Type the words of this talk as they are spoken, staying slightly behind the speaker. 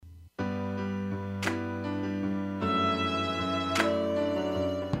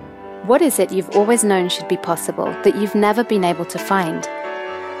What is it you've always known should be possible that you've never been able to find?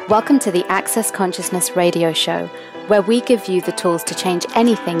 Welcome to the Access Consciousness radio show, where we give you the tools to change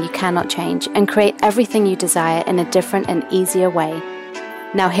anything you cannot change and create everything you desire in a different and easier way.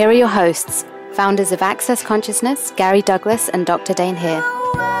 Now here are your hosts, founders of Access Consciousness, Gary Douglas and Dr. Dane Heer.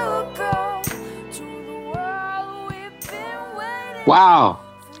 Wow,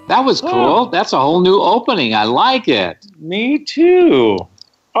 that was cool. That's a whole new opening. I like it. Me too.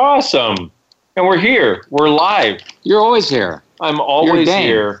 Awesome. And we're here. We're live. You're always here. I'm always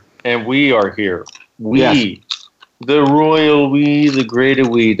here, and we are here. We. Yes. The royal we, the greater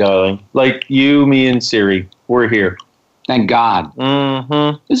we, darling. Like you, me, and Siri. We're here. Thank God.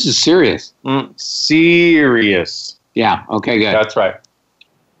 Mm-hmm. This is serious. Serious. Yeah, okay, good. That's right.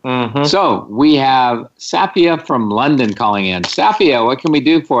 Mm-hmm. So, we have Safia from London calling in. Safia, what can we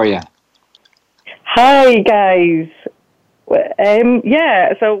do for you? Hi, guys.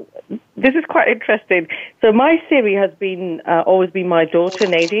 So this is quite interesting. So my Siri has been always been my daughter,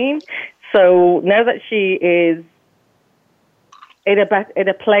 Nadine. So now that she is in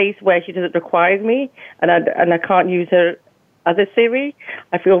a place where she doesn't require me, and I can't use her as a Siri,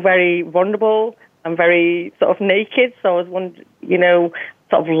 I feel very vulnerable. I'm very sort of naked. So I was wondering,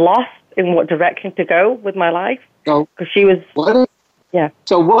 sort of lost in what direction to go with my life. Because she was, yeah.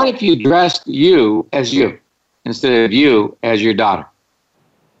 So what if you dressed you as you instead of you as your daughter?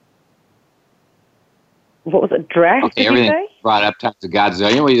 What was it, dress, okay, did everything you say? Brought up times a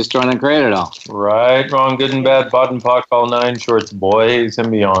Godzillion. We just throwing and create it all. Right, wrong, good and bad, bottom, pock, all nine shorts, boys and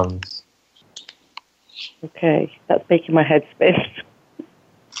beyonds. Okay, that's making my head spin.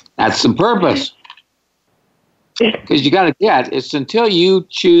 That's the purpose. Because you got to get, it's until you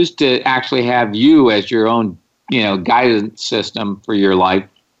choose to actually have you as your own, guidance system for your life.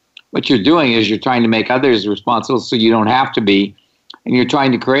 What you're doing is you're trying to make others responsible so you don't have to be. And you're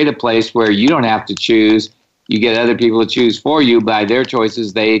trying to create a place where you don't have to choose. You get other people to choose for you. By their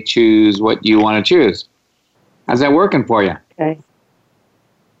choices, they choose what you want to choose. How's that working for you? Okay.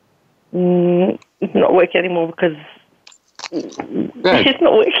 It's not working anymore because it's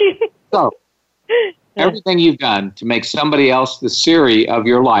not working. So, everything you've done to make somebody else the Siri of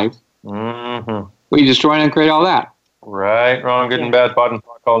your life, mm-hmm. Will you destroy and create all that? Right, wrong, good and bad, bottom,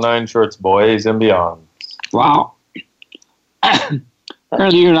 pock, all nine shorts, boys and beyond. Wow.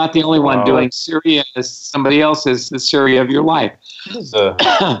 Apparently you're not the only one doing Siri as somebody else is the Siri of your life. This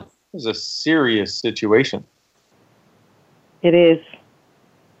is a serious situation. It is.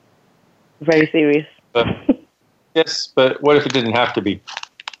 Very serious. Yes, but what if it didn't have to be?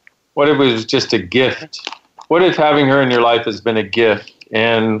 What if it was just a gift? What if having her in your life has been a gift?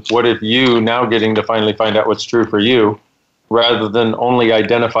 And what if you now getting to finally find out what's true for you, rather than only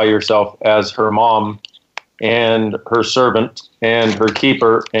identify yourself as her mom and her servant and her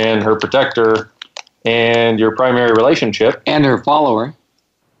keeper and her protector and your primary relationship? And her follower.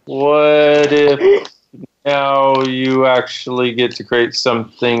 What if now you actually get to create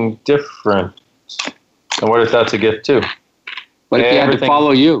something different? And what if that's a gift too? What if you had to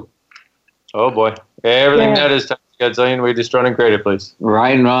follow you? Oh boy. Everything that is Godzillion, we just run and create it, please.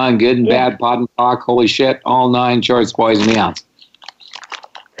 Right and wrong, good and bad, pot and pock, holy shit, all nine shorts, boys and beyonds.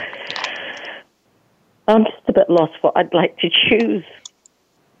 I'm just a bit lost what I'd like to choose.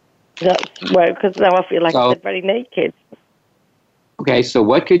 That's where, because now I feel like I'm very naked. Okay, so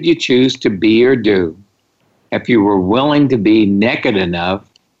what could you choose to be or do if you were willing to be naked enough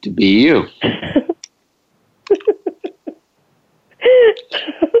to be you?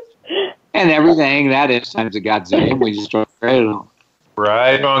 And everything that is times a Godzillion, we just throw it all.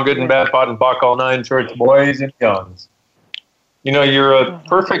 Right, wrong, good and bad, pot and pock, all nine shorts, boys and beyonds. You're a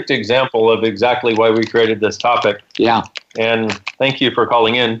perfect example of exactly why we created this topic. Yeah. And thank you for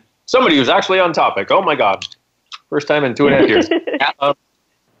calling in. Somebody who's actually on topic. Oh, my God. First time in 2.5 years.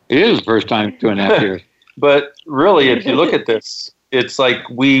 It is the first time in 2.5 years. But really, if you look at this, it's like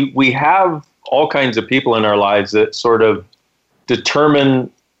we have all kinds of people in our lives that sort of determine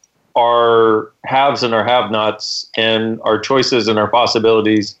our haves and our have-nots and our choices and our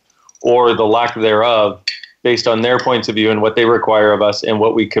possibilities or the lack thereof based on their points of view and what they require of us and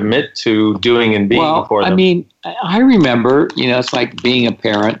what we commit to doing and being for them. I mean, I remember, it's like being a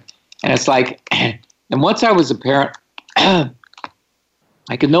parent, and it's like, and once I was a parent, I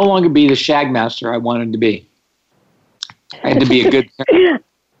could no longer be the shagmaster I wanted to be. I had to be a good parent.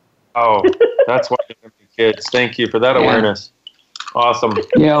 Oh, that's why you have kids. Thank you for that awareness. Awesome.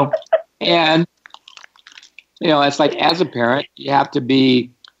 And it's like as a parent, you have to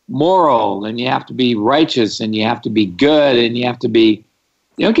be moral and you have to be righteous and you have to be good and you have to be,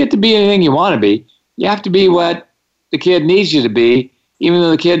 you don't get to be anything you want to be. You have to be what the kid needs you to be even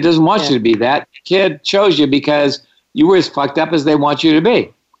though the kid doesn't want you to be that. The kid chose you because you were as fucked up as they want you to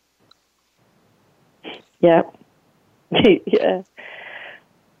be. Yeah. Yeah.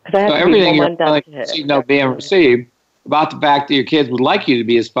 So everything you're being received about the fact that your kids would like you to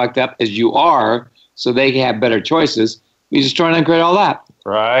be as fucked up as you are so they can have better choices, you just try and uncreate all that.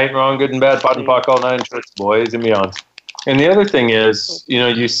 Right, wrong, good and bad, pot and pock, all nine shorts, boys and beyonds. And the other thing is,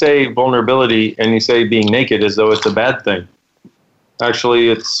 you say vulnerability and you say being naked as though it's a bad thing. Actually,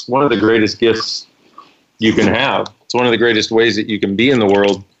 it's one of the greatest gifts you can have. It's one of the greatest ways that you can be in the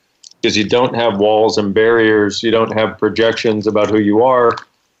world because you don't have walls and barriers. You don't have projections about who you are.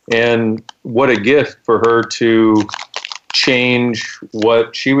 And what a gift for her to change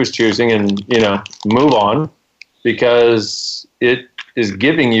what she was choosing and, move on, because it is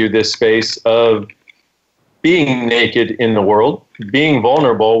giving you this space of being naked in the world, being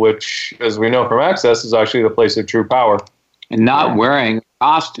vulnerable, which, as we know from Access, is actually the place of true power. And not wearing a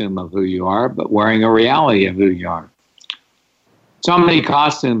costume of who you are, but wearing a reality of who you are. So how many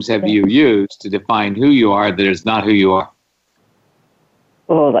costumes have you used to define who you are that is not who you are?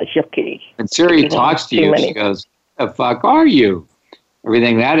 Oh, that's yucky. And Siri talks to you, she goes, the fuck are you?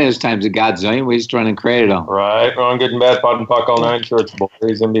 Everything that is times a godzillion, we just run and create it all. Right, wrong, good and bad, pot and pock, all nine shorts,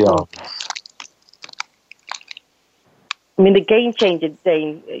 boys and beyond. I mean, the game changer,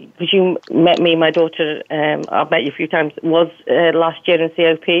 Dane, because you met me, my daughter, I've met you a few times, was last year in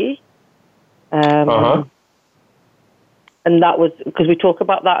COP. And that was, because we talk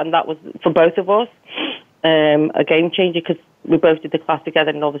about that, and that was, for both of us, a game changer, because we both did the class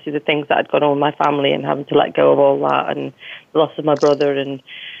together, and obviously the things that had gone on with my family and having to let go of all that, and the loss of my brother, and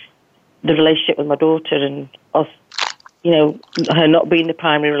the relationship with my daughter, and us, her not being the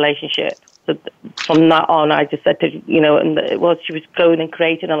primary relationship. So from that on, I just said to, and it was, she was going and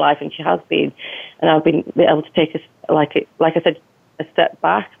creating a life, and she has been, and I've been able to take like I said, a step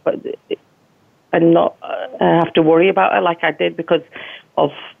back, and not have to worry about her like I did because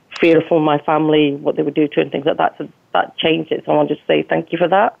of fear for my family, what they would do to her and things like that. So that changed it. So I want to just say thank you for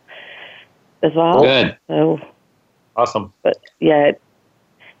that as well. Good. So, awesome. But yeah,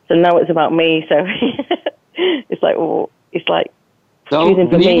 so now it's about me. So it's like, choosing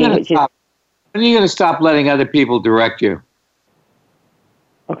for me, which is. When are you going to stop letting other people direct you?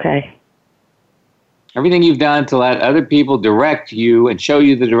 Okay. Everything you've done to let other people direct you and show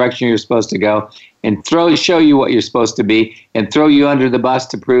you the direction you're supposed to go and show you what you're supposed to be and throw you under the bus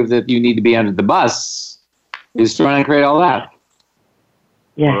to prove that you need to be under the bus is trying to create all that.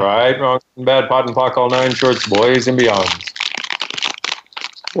 Yeah. Right, wrong, bad, pot and pock, all nine shorts, boys and beyonds.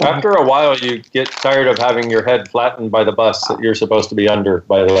 Yeah. After a while, you get tired of having your head flattened by the bus that you're supposed to be under,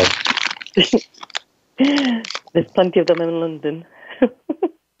 by the way. There's plenty of them in London.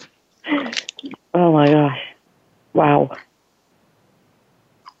 Oh my gosh. Wow.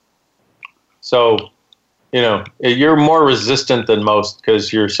 So, you're more resistant than most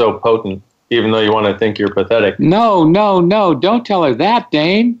because you're so potent, even though you want to think you're pathetic. No. Don't tell her that,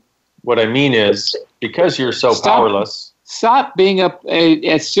 Dane. What I mean is, because you're so powerless. Stop being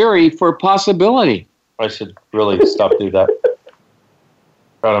a Siri for possibility. I should really stop doing that.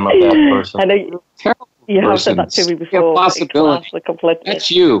 God, I'm a bad person. I know terrible. You have said that to me before. Possibility. That's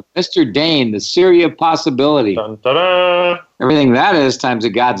you, Mr. Dane, the Siri of possibility. Dun, ta-da. Everything that is times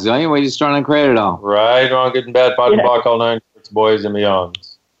a godzillion. We just trying to create it all. Right, wrong, good and bad, pot and pock, all nine shorts, boys and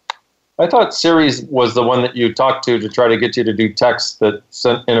beyonds. I thought Siri was the one that you talked to try to get you to do texts that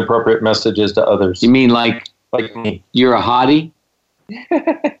sent inappropriate messages to others. You mean like me? You're a hottie?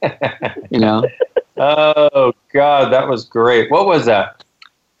 Oh, God, that was great. What was that?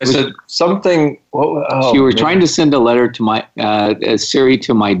 I said something. You were trying to send a letter to my Siri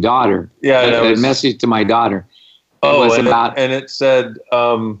to my daughter. Yeah, a message to my daughter. It said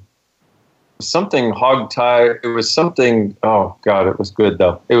something hogtie. It was something. Oh God, it was good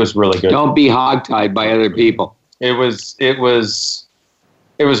though. It was really good. Don't be hogtied by other people. It was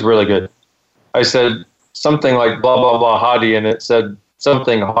really good. I said something like blah blah blah hottie, and it said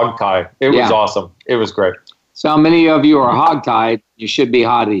something hogtie. It was awesome. It was great. So many of you are hogtied. You should be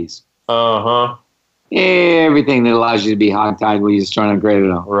hotties. Uh-huh. Everything that allows you to be hogtied, we just trying to grade it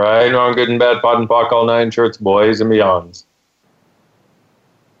all. Right, wrong, good and bad, pot and pock, all nine shorts, boys and beyonds.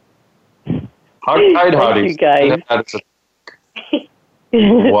 Hogtied hotties. You guys.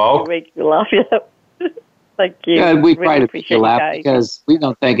 Well, make me laugh. Thank you. Yeah, we try to make you laugh because we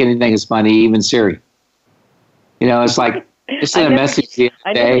don't think anything is funny, even Siri. It's like just sent a message the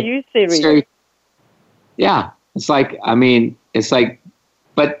other day. I never use Siri. Yeah, it's like,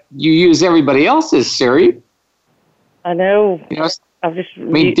 but you use everybody else's Siri. I know.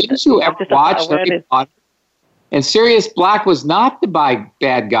 Didn't you ever watch Harry Potter? And Sirius Black was not the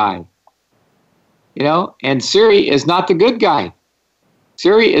bad guy. You know, and Siri is not the good guy.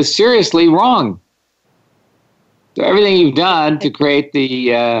 Siri is seriously wrong. So everything you've done to create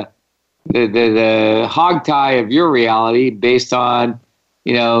the hog tie of your reality based on,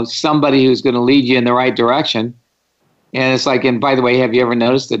 you know, somebody who's going to lead you in the right direction. And it's like, and by the way, have you ever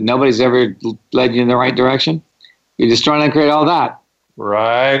noticed that nobody's ever led you in the right direction? You're just trying to create all that.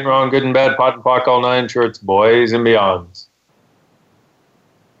 Right, wrong, good and bad, pot and pock, all nine shorts, boys and beyonds.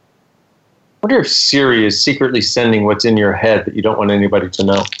 I wonder if Siri is secretly sending what's in your head that you don't want anybody to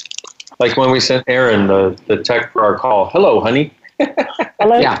know. Like when we sent Aaron the text for our call. Hello, honey.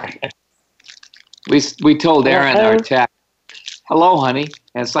 Hello? Yeah. We told Aaron our text, hello, honey.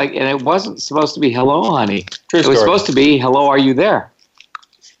 And it's like, and it wasn't supposed to be hello, honey. True It story. was supposed to be, hello, are you there?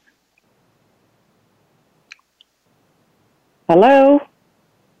 Hello?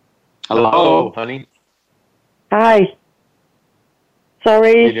 Hello, honey. Hi. How you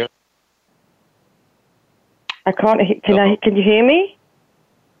Sorry, doing? I can't. Can you hear me?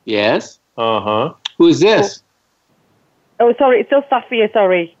 Yes. Uh-huh. Who is this? Oh, sorry. It's still Safia.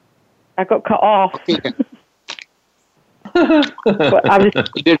 Sorry, I got cut off. But I was.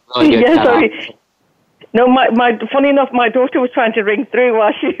 You didn't really get Yeah, cut sorry. off. No, my. Funny enough, my daughter was trying to ring through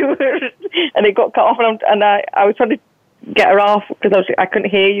while she was, and it got cut off, and I was trying to get her off because I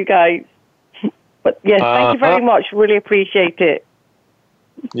couldn't hear you guys. But yes, thank you very much. Really appreciate it.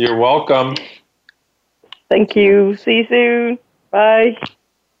 You're welcome. Thank you. See you soon. Bye.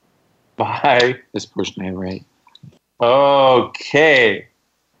 Bye. This person ain't right. Okay.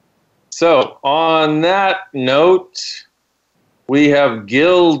 So on that note, we have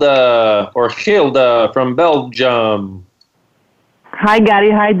Gilda from Belgium. Hi,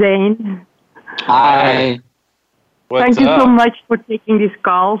 Gary. Hi, Dane. Hi. What's Thank you up? so much for taking these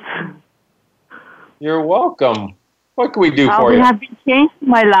calls. You're welcome. What can we do for You you? have been changed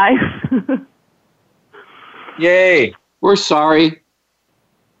my life. Yay. We're sorry.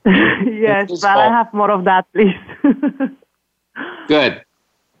 Yes, It's his but I fault. have more of that, please. Good.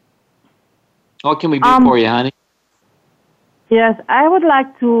 What can we do for you, honey? Yes, I would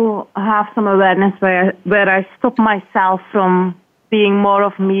like to have some awareness where I stop myself from being more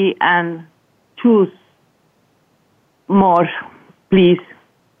of me and choose more, please.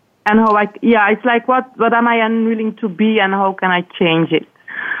 And how it's like what am I unwilling to be and how can I change it?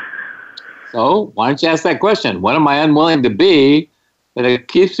 So why don't you ask that question? What am I unwilling to be that it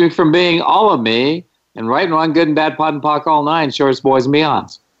keeps me from being all of me and right and wrong, good and bad, pot and pock, all nine, shorts, boys, and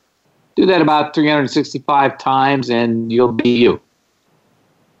beyonds? Do that about 365 times and you'll be you.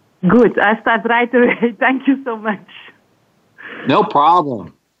 Good. I start right away. Thank you so much. No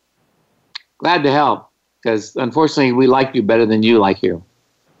problem. Glad to help because unfortunately we like you better than you like you.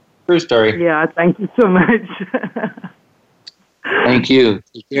 True story. Yeah, thank you so much. Thank you.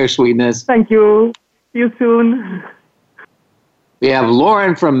 Take care, sweetness. Thank you. See you soon. We have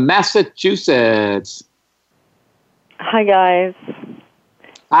Lauren from Massachusetts. Hi, guys.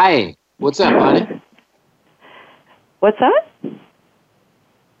 Hi. What's up, honey? What's up?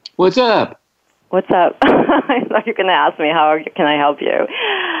 What's up? What's up? I thought you were going to ask me how can I help you.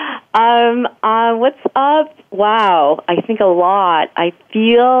 What's up? Wow, I think a lot. I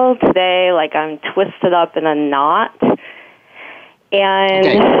feel today like I'm twisted up in a knot. And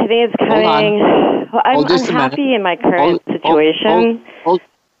Okay. I think it's coming. Well, I'm unhappy in my current situation. Hold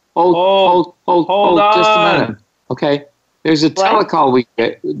just a minute. Okay. There's a telecall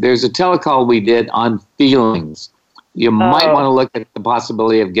we did on feelings. You might want to look at the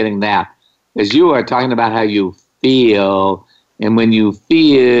possibility of getting that. Because you are talking about how you feel, and when you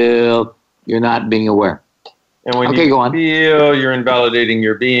feel, you're not being aware. And when Okay, you go on. feel, you're invalidating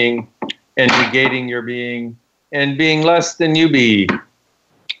your being and negating your being and being less than you be.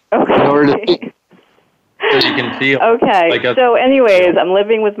 Okay. In order to feel. So you can feel. Okay. So anyways, I'm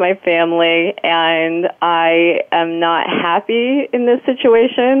living with my family, and I am not happy in this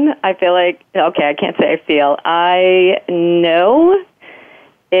situation. I feel like, okay, I can't say I feel. I know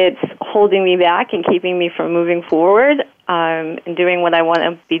it's holding me back and keeping me from moving forward and doing what I want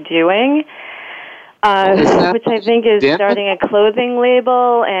to be doing, which I think is starting a clothing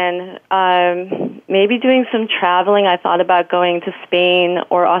label and maybe doing some traveling. I thought about going to Spain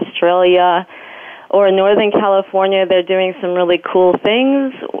or Australia or Northern California. They're doing some really cool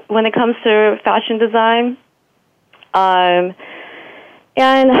things when it comes to fashion design. And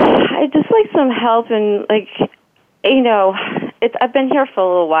I'd just like some help and, like, you know, I've been here for a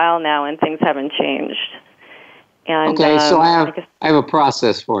little while now and things haven't changed. And, Okay, so I have a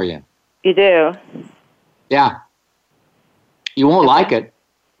process for you. You do? Yeah. You won't like it.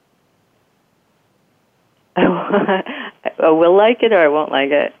 I will like it or I won't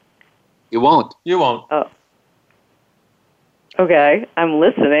like it? You won't. You won't. Oh. Okay, I'm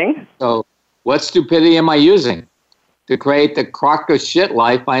listening. So what stupidity am I using to create the crock of shit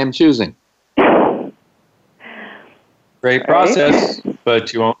life I am choosing? Great process,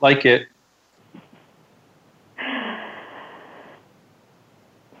 but you won't like it.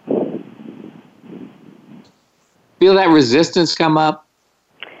 Feel that resistance come up?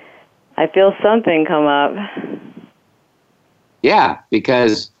 I feel something come up. Yeah,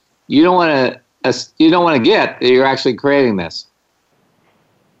 because you don't want to get that you're actually creating this.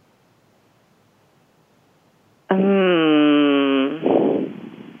 Are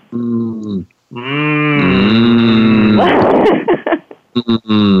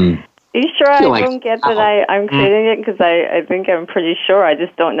you sure I don't get that I'm creating it? Because I think I'm pretty sure. I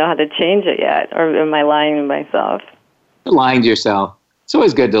just don't know how to change it yet. Or am I lying to myself? You're lying to yourself. It's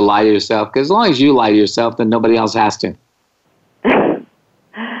always good to lie to yourself, because as long as you lie to yourself, then nobody else has to.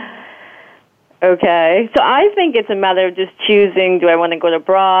 Okay. So I think it's a matter of just choosing, do I want to go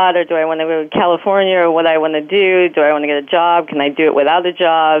abroad or do I want to go to California or what I want to do? Do I want to get a job? Can I do it without a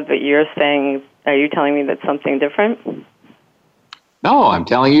job? But you're saying, are you telling me that's something different? No, I'm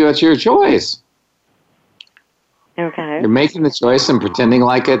telling you it's your choice. Okay. You're making the choice and pretending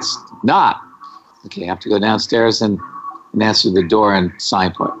like it's not. Okay, I have to go downstairs and answer the door and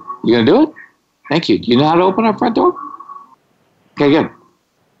sign for it. You going to do it? Thank you. Do you know how to open our front door? Okay, good.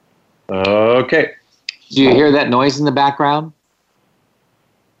 Okay. Do you hear that noise in the background?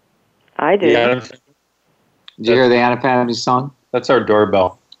 I do. Yeah. Did you hear the Anna Family song? That's our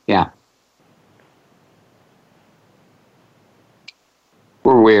doorbell. Yeah.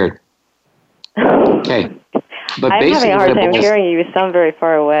 We're weird. Okay. But I'm having a hard time hearing you. You sound very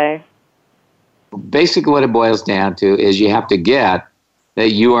far away. Basically what it boils down to is you have to get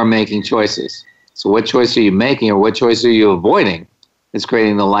that you are making choices. So what choice are you making or what choice are you avoiding is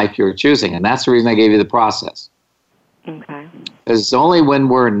creating the life you're choosing. And that's the reason I gave you the process. Okay. Because it's only when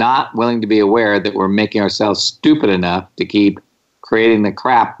we're not willing to be aware that we're making ourselves stupid enough to keep creating the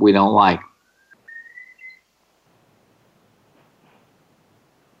crap we don't like.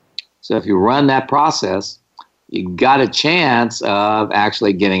 So if you run that process, you got a chance of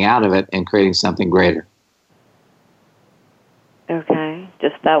actually getting out of it and creating something greater. Okay.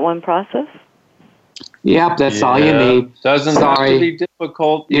 Just that one process? Yep, that's all you need. Doesn't have to be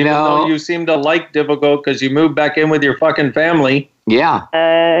difficult, even though you seem to like difficult because you moved back in with your fucking family. Yeah.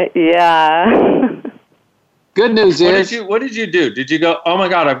 Yeah. Good news is. What did you do? Did you go, oh my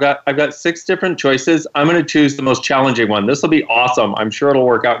God, I've got 6 different choices. I'm going to choose the most challenging one. This will be awesome. I'm sure it'll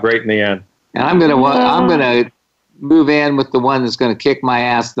work out great in the end. And I'm gonna move in with the one that's going to kick my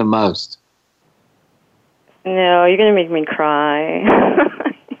ass the most. No, you're going to make me cry.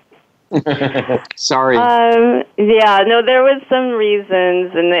 Sorry. Yeah, no, there was some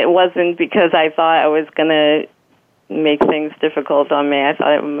reasons, and it wasn't because I thought I was going to make things difficult on me. I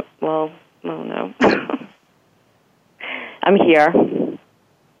thought, no. I'm here.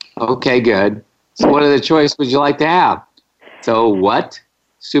 Okay, good. So what other choice would you like to have? So what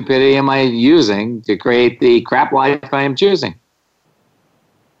stupidity am I using to create the crap life I am choosing?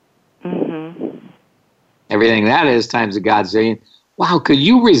 Mm-hmm. Everything that is times a godzillion. Wow, could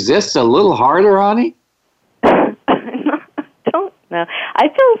you resist a little harder, Ronnie? I don't know. I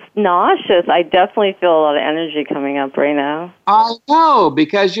feel nauseous. I definitely feel a lot of energy coming up right now. I know,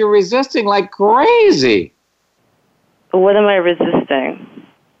 because you're resisting like crazy. What am I resisting?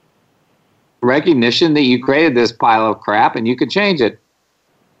 Recognition that you created this pile of crap and you could change it.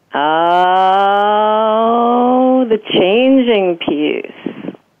 Oh, the changing piece.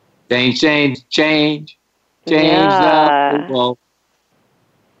 Change the fool.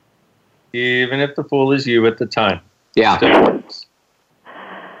 Even if the fool is you at the time. Yeah. Still works.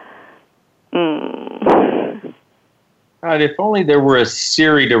 God, if only there were a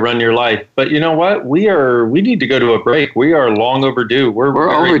Siri to run your life. But you know what? We need to go to a break. We are long overdue. We're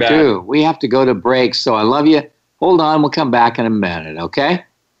overdue. Bad. We have to go to break. So I love you. Hold on. We'll come back in a minute, okay?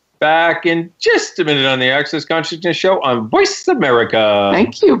 Back in just a minute on the Access Consciousness Show on Voice America.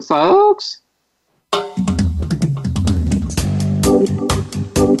 Thank you, folks.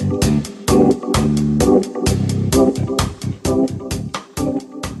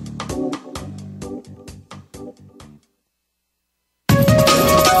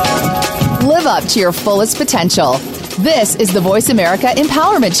 Live up to your fullest potential. This is the Voice America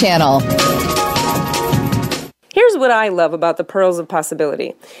Empowerment Channel. Here's what I love about the Pearls of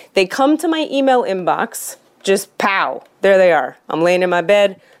Possibility. They come to my email inbox, just pow. There they are. I'm laying in my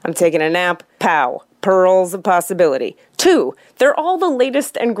bed, I'm taking a nap, pow. Pearls of Possibility. 2, they're all the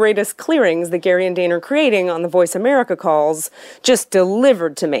latest and greatest clearings that Gary and Dane are creating on the Voice America calls, just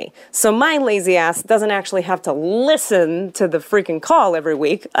delivered to me. So my lazy ass doesn't actually have to listen to the freaking call every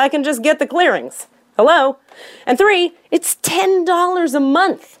week. I can just get the clearings. Hello? And 3, it's $10 a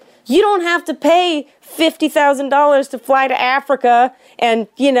month. You don't have to pay $50,000 to fly to Africa and,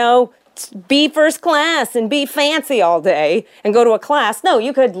 be first class and be fancy all day and go to a class. No,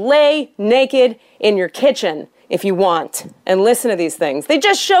 you could lay naked in your kitchen if you want and listen to these things. They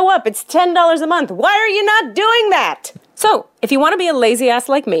just show up. It's $10 a month. Why are you not doing that? So, if you want to be a lazy ass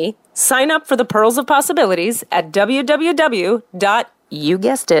like me, sign up for the Pearls of Possibilities at you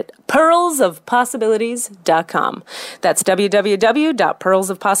guessed it, pearlsofpossibilities.com. That's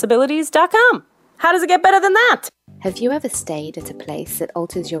www.pearlsofpossibilities.com. How does it get better than that? Have you ever stayed at a place that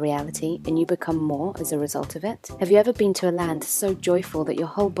alters your reality and you become more as a result of it? Have you ever been to a land so joyful that your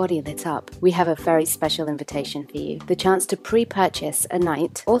whole body lit up? We have a very special invitation for you. The chance to pre-purchase a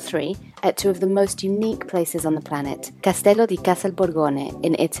night or 3 at 2 of the most unique places on the planet. Castello di Casalborgone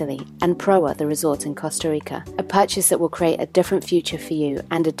in Italy and Proa, the resort in Costa Rica. A purchase that will create a different future for you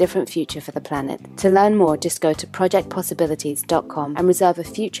and a different future for the planet. To learn more, just go to projectpossibilities.com and reserve a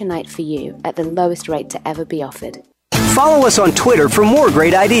future night for you at the lowest rate to ever be offered. Follow us on Twitter for more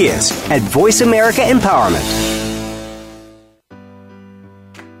great ideas at Voice America Empowerment.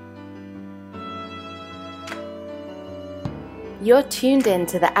 You're tuned in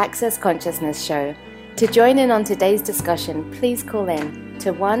to the Access Consciousness Show. To join in on today's discussion, please call in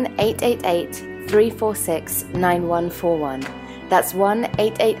to 1-888-346-9141. That's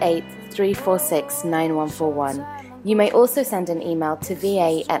 1-888-346-9141. You may also send an email to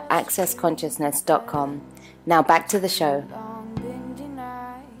va@accessconsciousness.com. Now back to the show.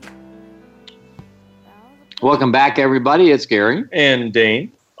 Welcome back, everybody. It's Gary and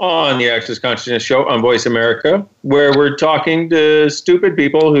Dane on the Access Consciousness Show on Voice America, where we're talking to stupid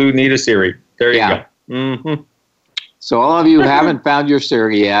people who need a Siri. There you go. Mm-hmm. So all of you who haven't found your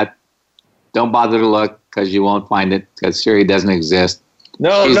Siri yet, don't bother to look because you won't find it because Siri doesn't exist.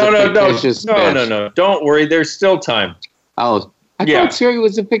 No. Don't worry. There's still time. Oh, I thought Siri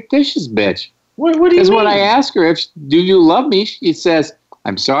was a fictitious bitch. What do you mean? Because when I ask her do you love me, she says,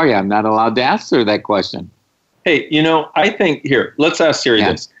 I'm sorry, I'm not allowed to answer that question. Hey, I think, here, let's ask Siri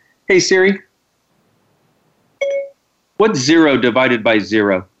this. Hey, Siri, what's 0 divided by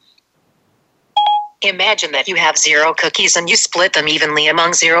 0? Imagine that you have 0 cookies and you split them evenly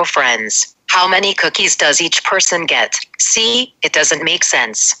among 0 friends. How many cookies does each person get? See, it doesn't make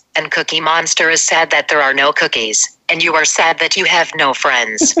sense. And Cookie Monster is sad that there are no cookies. And you are sad that you have no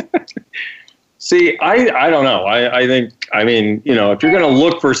friends. See, I don't know. I think, if you're going to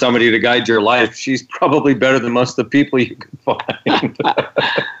look for somebody to guide your life, she's probably better than most of the people you can find.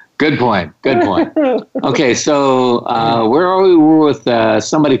 Good point. Okay, so where are we? We're with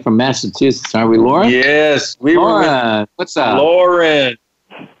somebody from Massachusetts, aren't we, Lauren? Yes, we Lauren, were with what's up? Lauren,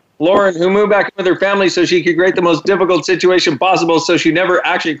 who moved back with her family so she could create the most difficult situation possible so she never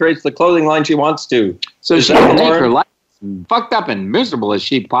actually creates the clothing line she wants to. So she can make her life fucked up and miserable as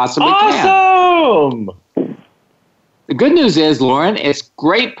she possibly can. Awesome! The good news is, Lauren, it's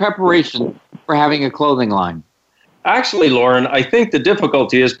great preparation for having a clothing line. Actually, Lauren, I think the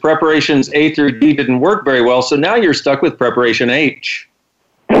difficulty is preparations A through D didn't work very well, so now you're stuck with preparation H.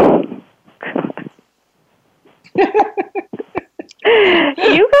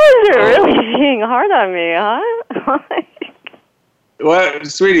 You guys are really being hard on me, huh? Well,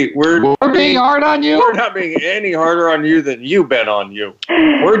 sweetie, we're being hard on you? We're not being any harder on you than you've been on you.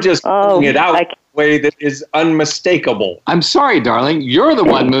 We're just putting it out in a way that is unmistakable. I'm sorry, darling. You're the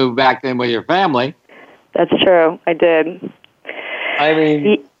one moved back in with your family. That's true. I did. I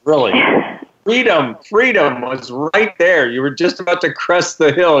mean, really. Freedom was right there. You were just about to crest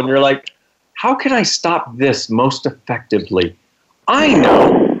the hill, and you're like, how can I stop this most effectively? I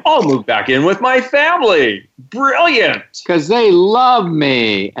know. I'll move back in with my family. Brilliant. Because they love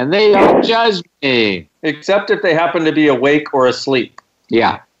me, and they don't judge me. Except if they happen to be awake or asleep.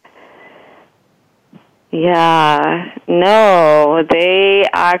 Yeah. Yeah. No, they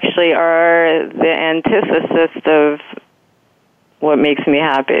actually are the antithesis of what makes me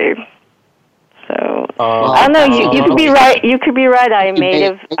happy. So I don't know. You could be right. You could be right. I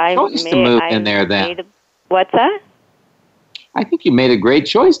made what's that? I think you made a great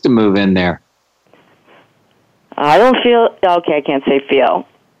choice to move in there. I don't feel okay. I can't say feel.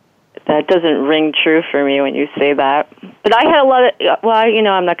 That doesn't ring true for me when you say that. But I had a lot of,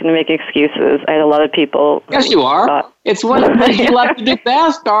 I'm not going to make excuses. I had a lot of people. Yes, you are. It's what you love to do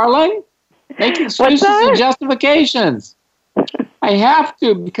best, darling. Make excuses and justifications. I have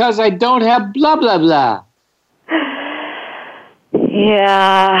to because I don't have blah, blah, blah.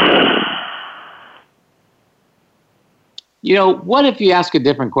 Yeah. You know, what if you ask a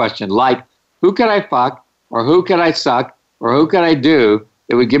different question, like, who could I fuck, or who could I suck, or who could I do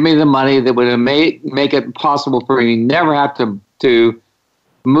that would give me the money that would make it possible for me to never have to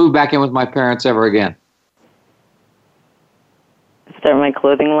move back in with my parents ever again? Start my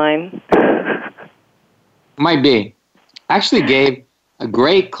clothing line. Might be. Actually gave a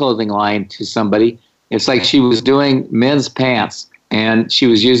great clothing line to somebody. It's like she was doing men's pants, and she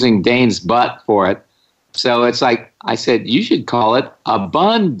was using Dane's butt for it. So it's like, I said, you should call it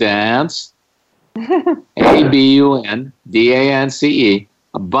Abundance, ABUNDANCE,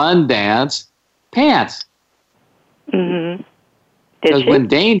 Abundance Pants. Mm-hmm. Because when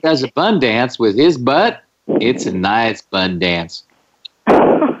Dane does a bun dance with his butt, it's a nice bun dance.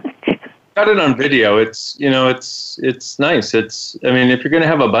 Got it on video. It's nice. I mean, if you're going to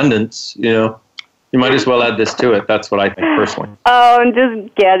have abundance, you might as well add this to it. That's what I think personally. Oh, I'm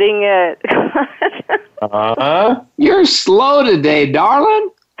just getting it. You're slow today, darling.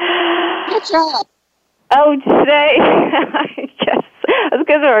 Good job. Oh, today, I guess that's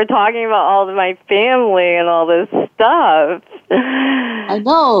because we were talking about all of my family and all this stuff. I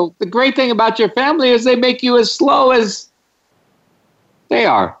know. The great thing about your family is they make you as slow as they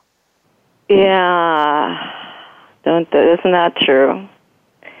are. Yeah. Isn't that true?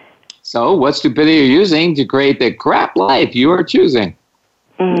 So, what stupidity are you using to create the crap life you are choosing?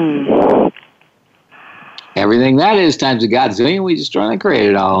 Everything that is times a godzillion, we destroy and create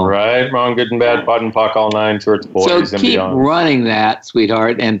it all. Right, wrong, good and bad, pot and pock, all nine, towards boys so and keep beyond. running that,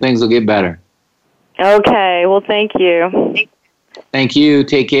 sweetheart, and things will get better. Okay, well, thank you. Thank you.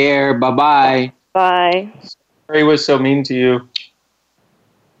 Take care. Bye-bye. Bye. Sorry was so mean to you.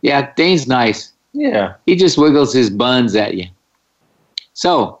 Yeah, Dane's nice. Yeah. He just wiggles his buns at you.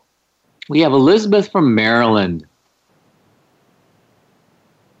 So, we have Elizabeth from Maryland.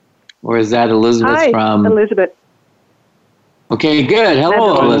 Or is that Elizabeth from... Elizabeth. Okay, good.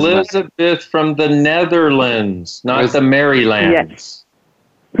 Hello, Elizabeth from the Netherlands, not the Marylands. Yes.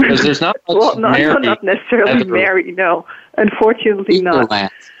 Because there's not much well, Mary. not necessarily Mary, no. Unfortunately not.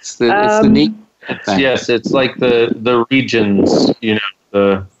 It's the neat thing. Yes, it's like the regions,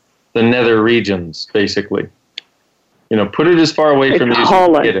 the nether regions, basically. Put it as far away from you as you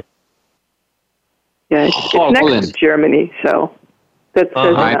can get it. Yeah, it's next to Germany, so that's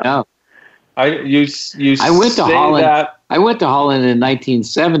I know. I went to Holland. That. I went to Holland in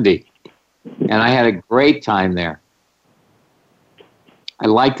 1970, and I had a great time there. I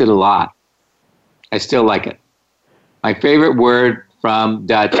liked it a lot. I still like it. My favorite word from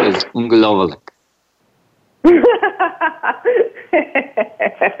Dutch is ongelooflijk.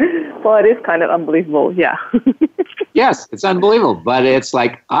 Well, it is kind of unbelievable, yeah. Yes, it's unbelievable, but it's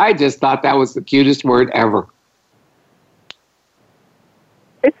like, I just thought that was the cutest word ever.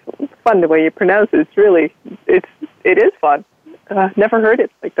 It's fun the way you pronounce it. It is fun. Never heard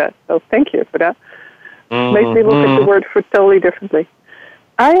it like that, so thank you for that. Makes me look at the word totally differently.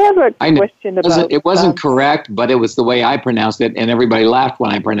 I have a question about... It wasn't correct, but it was the way I pronounced it, and everybody laughed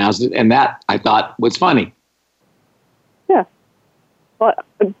when I pronounced it, and that I thought was funny. Yeah. Well,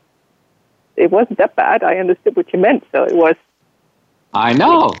 it wasn't that bad. I understood what you meant, so it was... I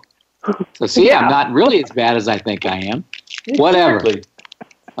know. So see, Yeah. I'm not really as bad as I think I am. Whatever.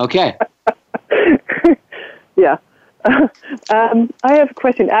 Okay. Yeah. I have a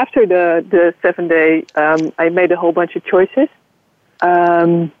question. After the 7-day, I made a whole bunch of choices.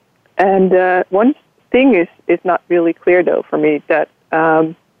 And one thing is not really clear, though, for me, that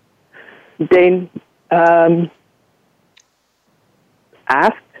Dane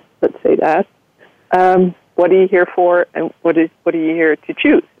asked, let's say that, what are you here for and what are you here to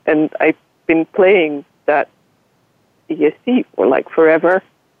choose? And I've been playing that ESC for like forever.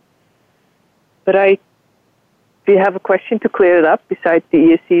 But do you have a question to clear it up besides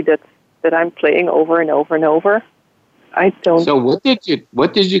the ESC that I'm playing over and over and over? I don't. So what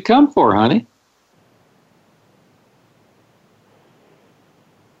did you come for, honey?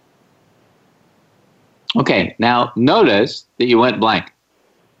 Okay, now notice that you went blank.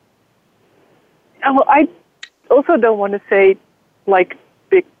 Well, I also don't want to say like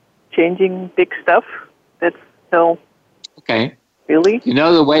changing big stuff. That's so. Okay. Really? You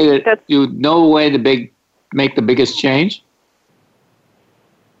know the way to make the biggest change?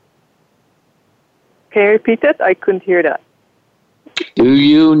 Can you repeat that? I couldn't hear that. Do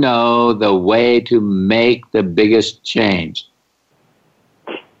you know the way to make the biggest change?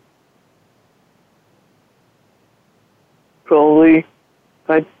 Probably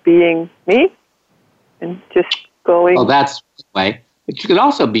by being me and just going. Well, that's the way. But you could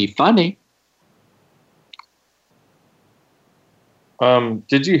also be funny.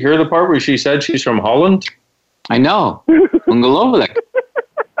 Did you hear the part where she said she's from Holland? I know. Ongelooflijk.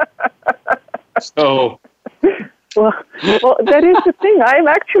 So, well, that is the thing.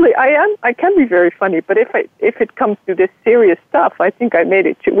 I can be very funny, but if it comes to this serious stuff, I think I made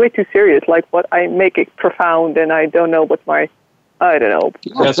it way too serious. Like what I make it profound, and I don't know what I don't know.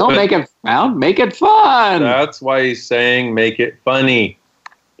 Yes, don't make it profound. Make it fun. That's why he's saying make it funny.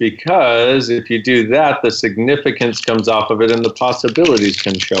 Because if you do that, the significance comes off of it and the possibilities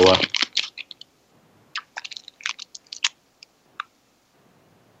can show up.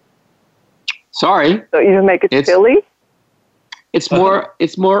 Sorry. So you make it silly? It's more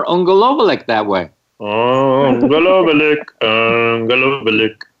ongelooflijk that way. Ongelooflijk,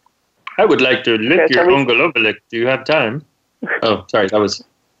 ongelooflijk. I would like to lick your ongelooflijk. Do you have time? Oh, sorry.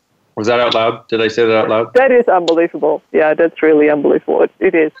 Was that out loud? Did I say that out loud? That is unbelievable. Yeah, that's really unbelievable.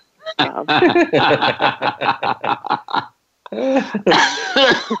 It is.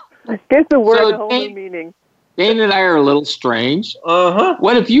 Gives the word a whole new meaning. Dane and I are a little strange. Uh-huh.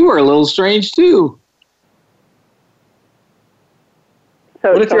 What if you were a little strange too?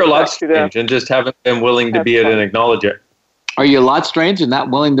 So what if you're a lot strange and just haven't been willing to be it and acknowledge it? Are you a lot strange and not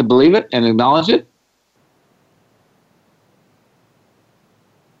willing to believe it and acknowledge it?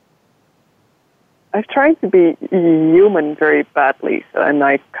 I've tried to be human very badly, and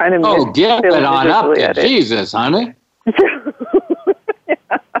I kind of give it on up to Jesus, honey. Yeah.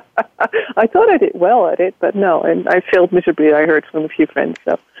 I thought I did well at it, but no, and I failed miserably. I heard from a few friends.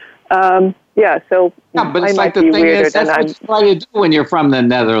 So, so but it's like the thing is, that's what you try to do when you're from the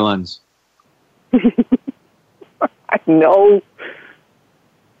Netherlands. I know.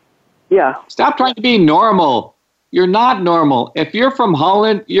 Yeah. Stop trying to be normal. You're not normal. If you're from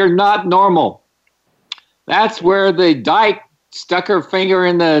Holland, you're not normal. That's where the dyke stuck her finger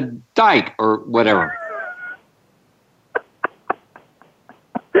in the dike or whatever.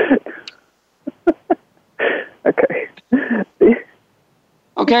 Okay.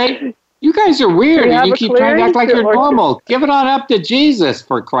 Okay. You guys are weird. You keep trying to act like you're normal. Give it on up to Jesus,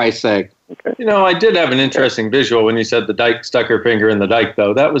 for Christ's sake. Okay. You know, I did have an interesting visual when you said the dyke stuck her finger in the dike,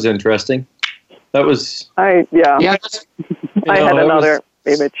 though. That was interesting. That was... Yeah. I had another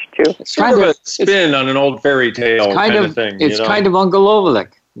image, too. It's kind of a spin on an old fairy tale kind of thing. It's kind of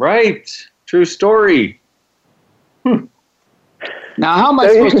ongelooflijk. Right. True story. Now, how am I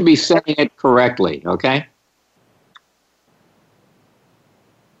supposed to be saying it correctly, okay?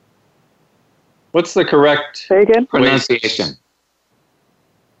 What's the correct pronunciation?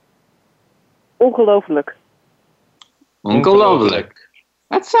 Ongelooflijk. Ongelooflijk.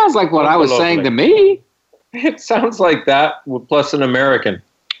 That sounds like what I was saying to me. It sounds like that plus an American.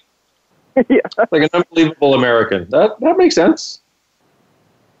 Yeah. Like an unbelievable American. That makes sense.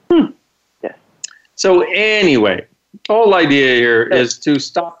 Yeah. So anyway, the whole idea here is to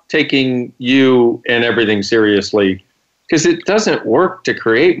stop taking you and everything seriously, because it doesn't work to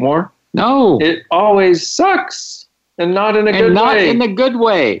create more. No. It always sucks, and not in a good way. Not in a good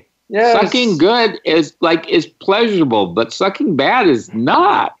way. Yes. Sucking good is pleasurable, but sucking bad is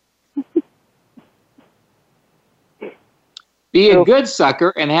not. Be a good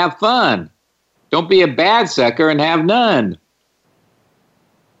sucker and have fun. Don't be a bad sucker and have none.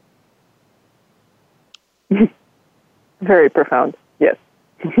 Very profound, yes.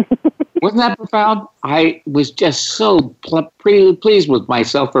 Wasn't that profound? I was just so pleased with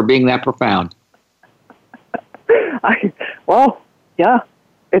myself for being that profound. Yeah,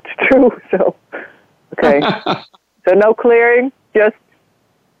 it's true. So, okay. So no clearing, just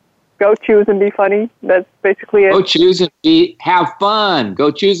go choose and be funny. That's basically it. Go choose and have fun.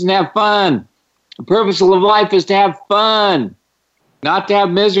 Go choose and have fun. The purpose of life is to have fun, not to have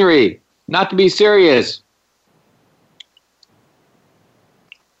misery, not to be serious.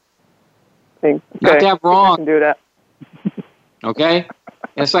 Okay. Not to have wrong. I can do that. Okay?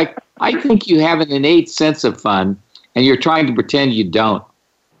 It's like, I think you have an innate sense of fun, and you're trying to pretend you don't,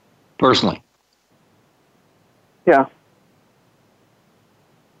 personally. Yeah.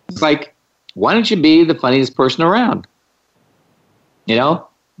 It's like, why don't you be the funniest person around? You know?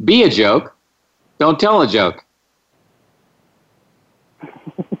 Be a joke. Don't tell a joke.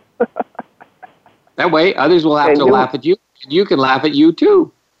 That way, others will have to laugh at you, and you can laugh at you,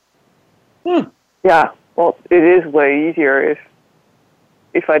 too. Yeah, well, it is way easier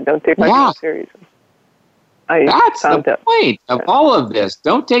if I don't take myself seriously. That's the point of all of this.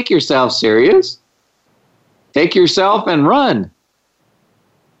 Don't take yourself serious. Take yourself and run.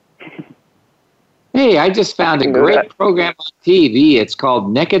 Hey, I just found a great program on TV. It's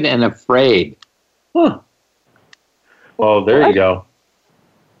called Naked and Afraid. Oh, there you go.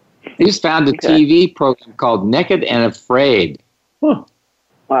 I just found a TV program called Naked and Afraid. Huh.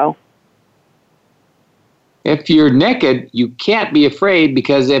 Wow. If you're naked, you can't be afraid,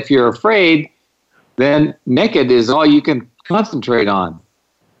 because if you're afraid, then naked is all you can concentrate on.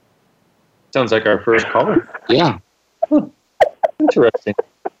 Sounds like our first caller. Yeah. Huh. Interesting.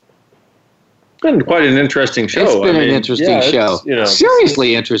 It's been quite an interesting show. It's been an interesting show.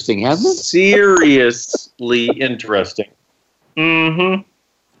 Seriously interesting, hasn't it? Seriously interesting. Mm-hmm.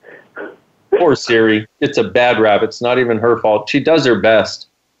 Poor Siri. It's a bad rap. It's not even her fault. She does her best.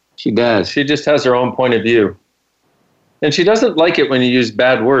 She does. She just has her own point of view. And she doesn't like it when you use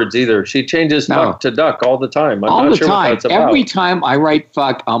bad words either. She changes fuck to duck all the time. I'm not sure what that's about. Every time I write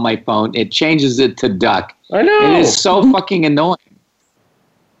fuck on my phone, it changes it to duck. I know. It is so fucking annoying.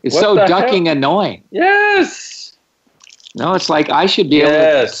 It's so ducking annoying. Yes. No, it's like I should be able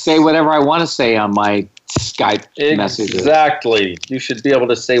to say whatever I want to say on my Skype messages. Exactly. You should be able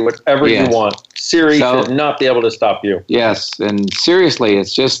to say whatever you want. Siri should not be able to stop you. Yes, and seriously,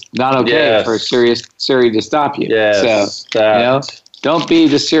 it's just not okay for Siri to stop you. Yes, so, don't be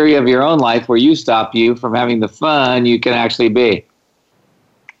the Siri of your own life where you stop you from having the fun you can actually be.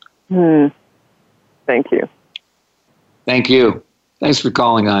 Thank you. Thank you. Thanks for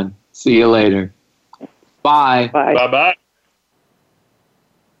calling on. See you later. Bye. Bye. Bye-bye.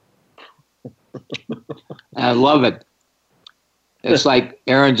 I love it. It's like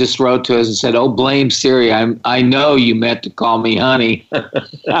Aaron just wrote to us and said, "Oh, blame Siri. I know you meant to call me honey."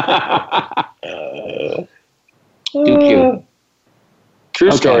 Too cute.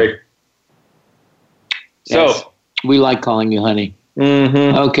 True story. Yes. So we like calling you honey.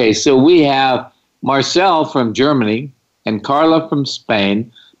 Mm-hmm. Okay, so we have Marcel from Germany and Carla from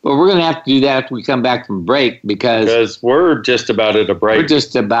Spain. But we're going to have to do that after we come back from break because we're just about at a break. We're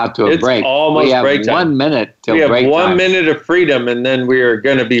just about to a break. It's almost break time. 1 minute till break time. We have 1 minute of freedom, and then we are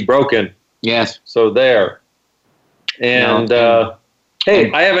going to be broken. Yes. So there. And,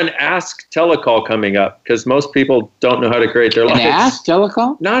 hey, I have an Ask Telecall coming up because most people don't know how to create their lives. An Ask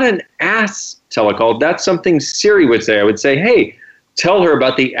Telecall? Not an Ask Telecall. That's something Siri would say. I would say, hey, tell her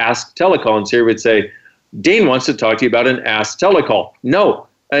about the Ask Telecall. And Siri would say, Dean wants to talk to you about an Ask Telecall. No.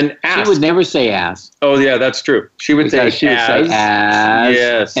 An ask. She would never say ask. Oh, yeah, that's true. She would say say as.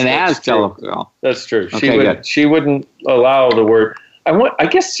 Yes. An ask telecall. That's true. Okay, she wouldn't allow the word. I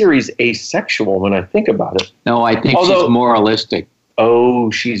guess Siri's asexual when I think about it. No, I think she's moralistic.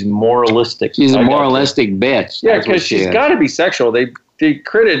 Oh, she's moralistic. She's a moralistic bitch. Yeah, because she's got to be sexual. They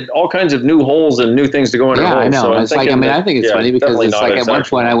created all kinds of new holes and new things to go in her holes. I know. So it's like, I think it's funny because it's like at one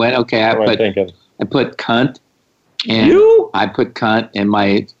point I went, okay, I put cunt. And I put cunt in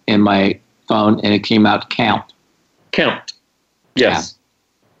my phone, and it came out count. Count. Yes. Yeah.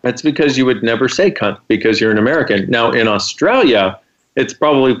 That's because you would never say cunt because you're an American. Now, in Australia, it's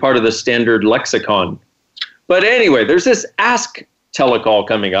probably part of the standard lexicon. But anyway, there's this Ask Telecall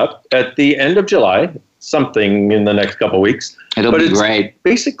coming up at the end of July, something in the next couple of weeks. It'll be great.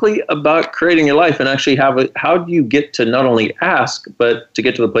 Basically about creating your life and actually how do you get to not only ask, but to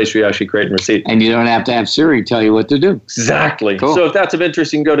get to the place where you actually create and receive. And you don't have to have Siri tell you what to do. Exactly. Cool. So if that's of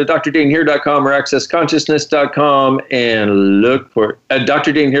interest, you can go to drdanehere.com or accessconsciousness.com and look for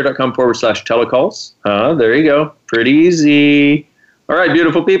drdanehere.com/telecalls. There you go. Pretty easy. All right,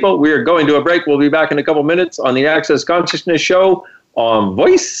 beautiful people. We are going to a break. We'll be back in a couple minutes on the Access Consciousness Show on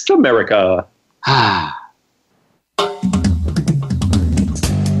Voice America.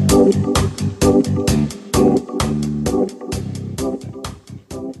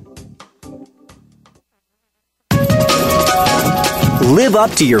 Live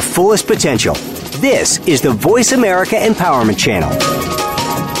up to your fullest potential. This is the Voice America Empowerment Channel.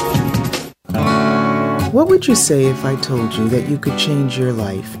 What would you say if I told you that you could change your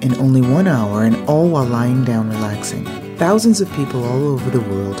life in only 1 hour and all while lying down relaxing? Thousands of people all over the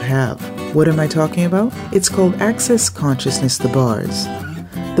world have. What am I talking about? It's called Access Consciousness, the BARS.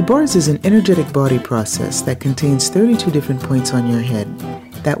 The BARS is an energetic body process that contains 32 different points on your head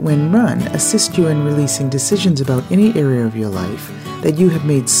that, when run, assist you in releasing decisions about any area of your life that you have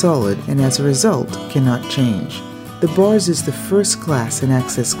made solid and as a result cannot change. The BARS is the first class in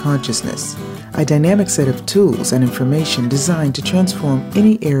Access Consciousness, a dynamic set of tools and information designed to transform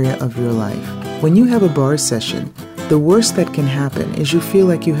any area of your life. When you have a BARS session, the worst that can happen is you feel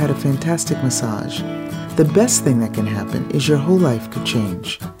like you had a fantastic massage. The best thing that can happen is your whole life could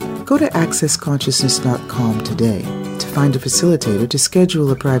change. Go to accessconsciousness.com today to find a facilitator to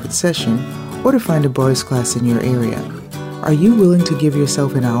schedule a private session or to find a BARS class in your area. Are you willing to give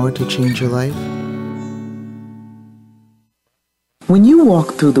yourself an hour to change your life? When you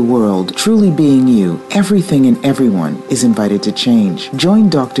walk through the world truly being you, everything and everyone is invited to change. Join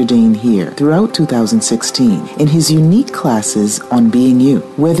Dr. Dane here throughout 2016 in his unique classes on being you.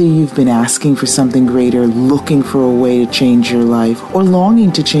 Whether you've been asking for something greater, looking for a way to change your life, or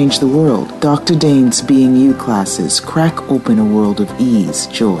longing to change the world, Dr. Dane's Being You classes crack open a world of ease,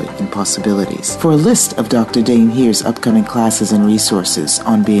 joy, and possibilities. For a list of Dr. Dane here's upcoming classes and resources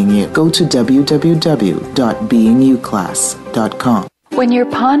on being you, go to www.beingyouclass.com. When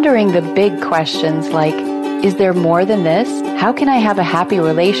you're pondering the big questions like, is there more than this? How can I have a happy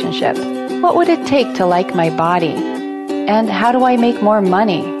relationship? What would it take to like my body? And how do I make more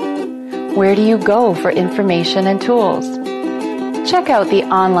money? Where do you go for information and tools? Check out the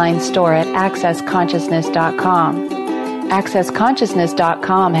online store at accessconsciousness.com.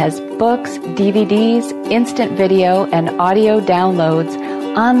 Accessconsciousness.com has books, DVDs, instant video and audio downloads,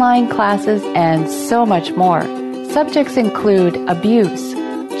 online classes, and so much more. Subjects include abuse,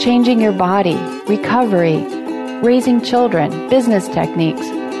 changing your body, recovery, raising children, business techniques,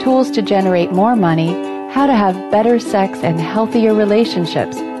 tools to generate more money, how to have better sex and healthier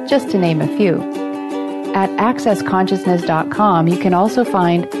relationships, just to name a few. At accessconsciousness.com, you can also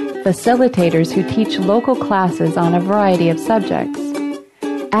find facilitators who teach local classes on a variety of subjects.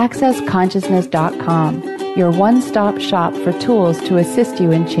 Accessconsciousness.com, your one-stop shop for tools to assist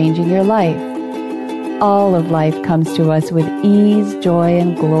you in changing your life. All of life comes to us with ease, joy,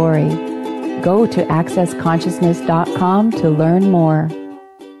 and glory. Go to accessconsciousness.com to learn more.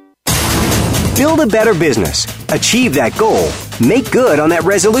 Build a better business. Achieve that goal. Make good on that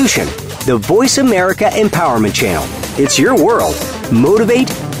resolution. The Voice America Empowerment Channel. It's your world.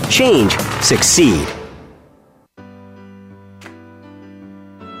 Motivate, change, succeed.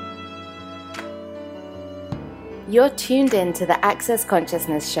 You're tuned in to the Access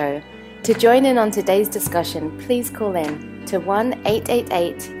Consciousness Show. To join in on today's discussion, please call in to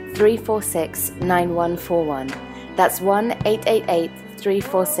 1-888-346-9141. That's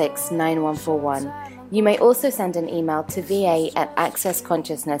 1-888-346-9141. You may also send an email to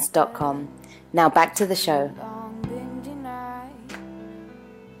va@accessconsciousness.com. Now back to the show.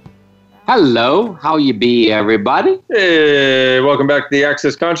 Hello, how you be, everybody? Hey, welcome back to the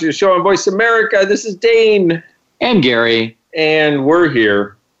Access Consciousness Show on Voice America. This is Dane. And Gary. And we're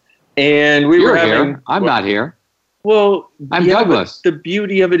here. And You're here. I'm not here. Well, I'm Douglas. The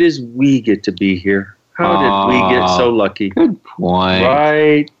beauty of it is we get to be here. How did we get so lucky? Good point.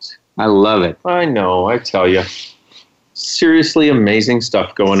 Right. I love it. I know, I tell you. Seriously amazing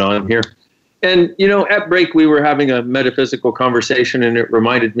stuff going on here. And, you know, at break we were having a metaphysical conversation, and it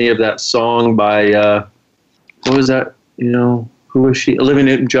reminded me of that song by, what was that? You know, who was she? Olivia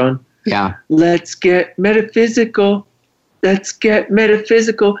Newton-John? Yeah. Let's get metaphysical. Let's get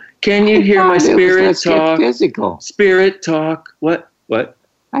metaphysical. Can you hear my spirit Let's talk? Get physical. Spirit talk. What? I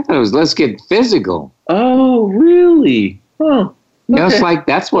thought it was let's get physical. Oh, really? Oh. Okay. Just like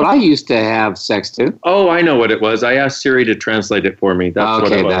that's what I used to have sex to. Oh, I know what it was. I asked Siri to translate it for me. That's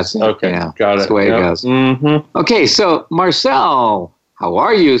what it was. That's it. Okay, yeah, got it. That's the way it goes. Mm-hmm. Okay, so Marcel, how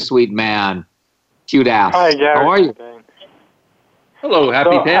are you, sweet man? Cute ass. Hi, Gary. How are you? Hello,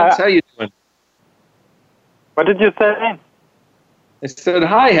 Happy Pants. How you doing? What did you say? I said,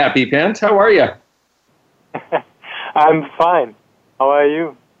 hi, Happy Pants. How are you? I'm fine. How are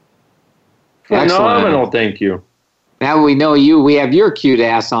you? Phenomenal, thank you. Now we know you. We have your cute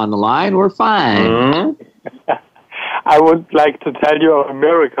ass on the line. We're fine. Mm-hmm. I would like to tell you of a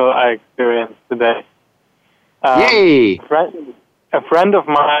miracle I experienced today. Yay! A friend of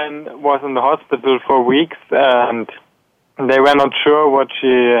mine was in the hospital for weeks, and they were not sure what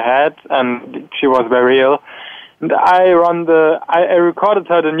she had, and she was very ill. And I recorded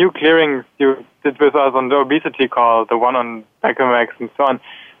her the new clearings you did with us on the obesity call, the one on Becamax and so on.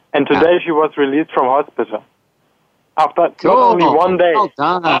 And today she was released from hospital. After not only 1 day. Well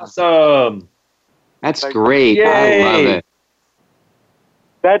done. Awesome. That's great. Yay. I love it.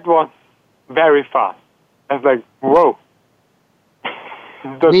 That was very fast. I was like, whoa.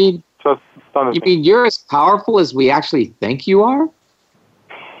 You mean you're as powerful as we actually think you are?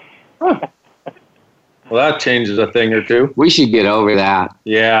 Huh. Well, that changes a thing or two. We should get over that.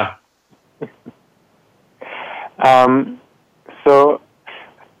 Yeah. So,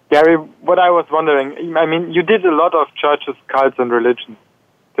 Gary, what I was wondering, I mean, you did a lot of churches, cults, and religions,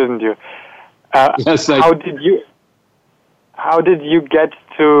 didn't you? Yes, how did you get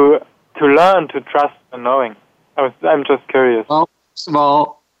to learn to trust and knowing? I'm just curious. Well, first of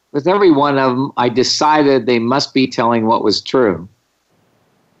all, with every one of them, I decided they must be telling what was true.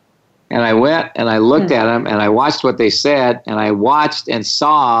 And I went and I looked at them and I watched what they said, and I watched and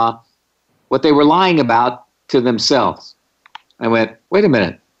saw what they were lying about to themselves. I went, wait a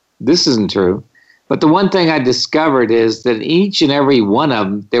minute, this isn't true. But the one thing I discovered is that each and every one of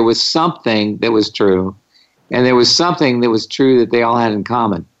them, there was something that was true, and there was something that was true that they all had in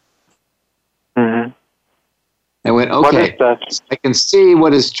common. Mm-hmm. I went, okay, I can see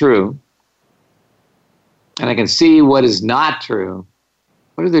what is true, and I can see what is not true.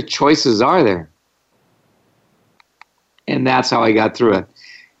 What other choices are there? And that's how I got through it.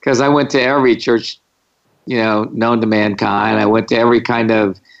 Because I went to every church, known to mankind. I went to every kind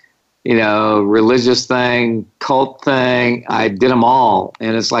of, religious thing, cult thing. I did them all.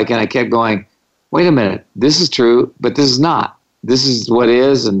 And it's like, and I kept going, wait a minute, this is true, but this is not. This is what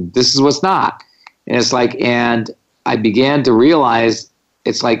is, and this is what's not. And it's like, and I began to realize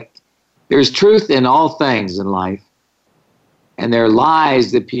it's like there's truth in all things in life, and there are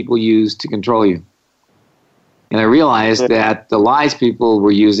lies that people use to control you. And I realized that the lies people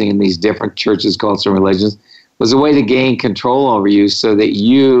were using in these different churches, cults, and religions was a way to gain control over you so that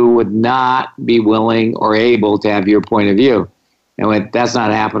you would not be willing or able to have your point of view. And I went, that's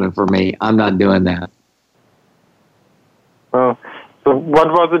not happening for me. I'm not doing that. Well, so what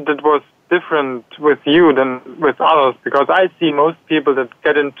was it that was different with you than with others? Because I see most people that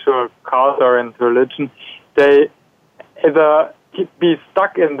get into a cult or into religion, they either be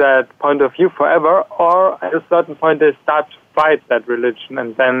stuck in that point of view forever, or at a certain point they start to fight that religion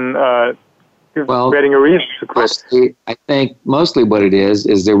and then getting a reason to quit. I think mostly what it is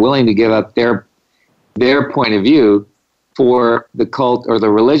they're willing to give up their point of view for the cult or the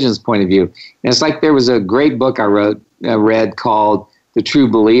religion's point of view. And it's like there was a great book I read called The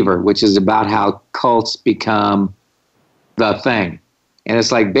True Believer, which is about how cults become the thing. And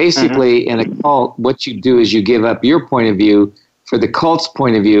it's like basically in a cult, what you do is you give up your point of view for the cult's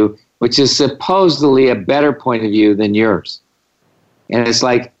point of view, which is supposedly a better point of view than yours. And it's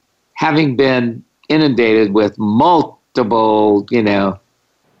like having been inundated with multiple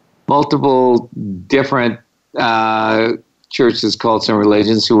different churches, cults, and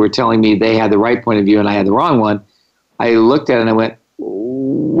religions who were telling me they had the right point of view and I had the wrong one, I looked at it and I went,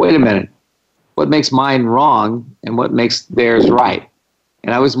 wait a minute, what makes mine wrong and what makes theirs right?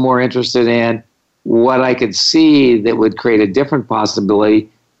 And I was more interested in what I could see that would create a different possibility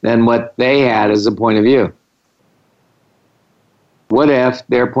than what they had as a point of view. What if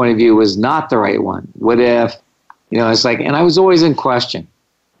their point of view was not the right one? What if, it's like, and I was always in question.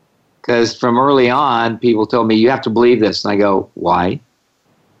 Because from early on, people told me, you have to believe this. And I go, why? And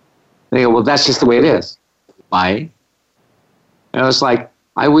they go, well, that's just the way it is. Why? And it's like,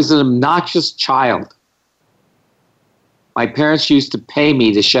 I was an obnoxious child. My parents used to pay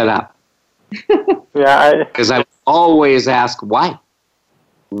me to shut up. Because I would always ask, why?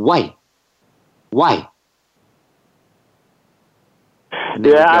 Why? Why?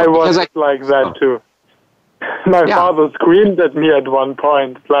 Yeah, I was like that too. My father screamed at me at one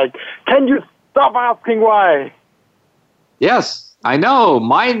point, like, can you stop asking why? Yes, I know.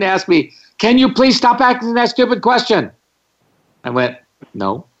 Mine asked me, can you please stop asking that stupid question? I went,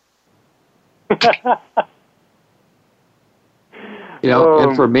 no.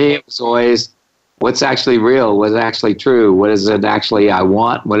 And for me, it was always, what's actually real? What's actually true? What is it actually I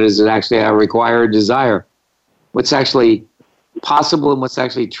want? What is it actually I require or desire? What's actually possible and what's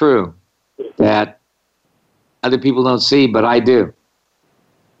actually true that other people don't see, but I do?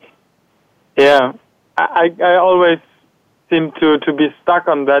 Yeah, I always seem to be stuck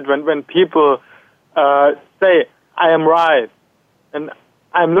on that when people say, I am right. And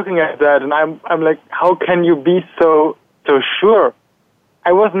I'm looking at that and I'm like, how can you be so sure?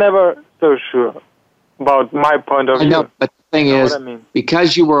 I was never so sure about my point of view. I know, but the thing is,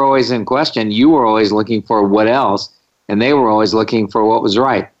 because you were always in question, you were always looking for what else, and they were always looking for what was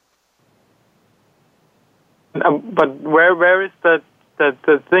right. But where is that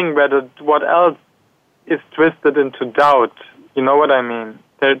thing where what else is twisted into doubt? You know what I mean?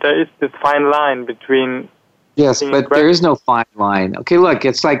 There is this fine line between... Yes, but there is no fine line. Okay, look,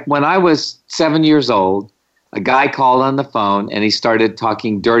 it's like when I was 7 years old, a guy called on the phone and he started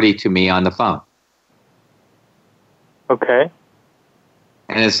talking dirty to me on the phone. Okay.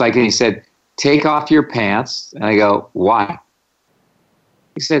 And it's like, and he said, take off your pants. And I go, why?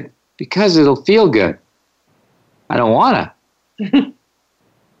 He said, because it'll feel good. I don't want to.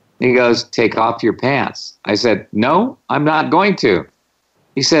 He goes, take off your pants. I said, no, I'm not going to.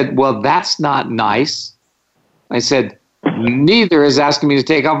 He said, well, that's not nice. I said, neither is asking me to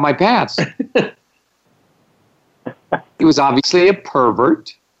take off my pants. He was obviously a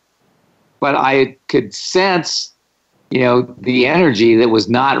pervert, but I could sense, the energy that was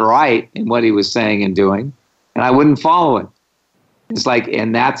not right in what he was saying and doing, and I wouldn't follow it. It's like,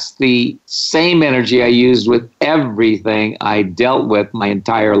 and that's the same energy I used with everything I dealt with my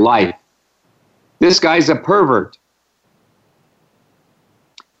entire life. This guy's a pervert.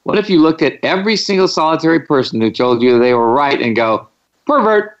 What if you looked at every single solitary person who told you they were right and go,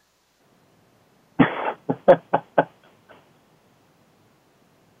 pervert?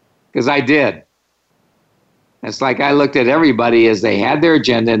 Because I did. It's like I looked at everybody as they had their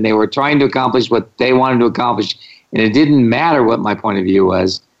agenda and they were trying to accomplish what they wanted to accomplish. And it didn't matter what my point of view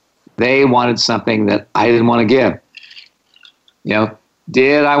was. They wanted something that I didn't want to give. You know,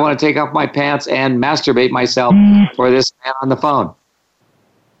 did I want to take off my pants and masturbate myself for this man on the phone?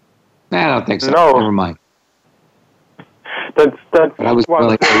 I don't think so. No. Never mind. That's But I was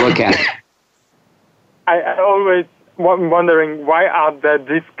willing to look at it. I always wondering, why are there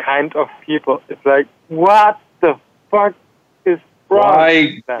this kind of people? It's like, what the fuck is wrong?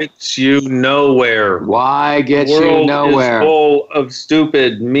 Why gets you nowhere? Why gets you world nowhere? Is full of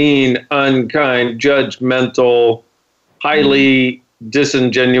stupid, mean, unkind, judgmental, highly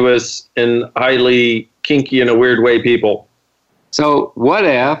disingenuous, and highly kinky in a weird way people. So what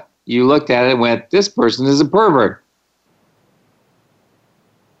if you looked at it and went, this person is a pervert?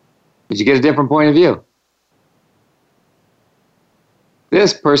 Did you get a different point of view?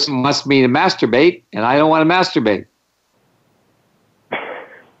 This person wants me to masturbate, and I don't want to masturbate.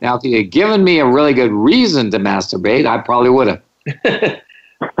 Now, if you had given me a really good reason to masturbate, I probably would have.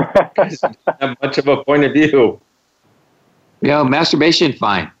 Not much of a point of view. You know, masturbation,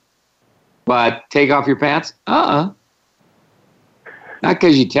 fine. But take off your pants? Not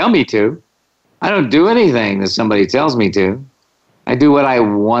because you tell me to. I don't do anything that somebody tells me to. I do what I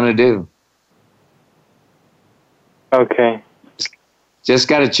want to do. Okay. Just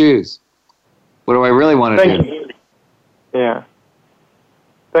got to choose. What do I really want to do? Thank you. Yeah.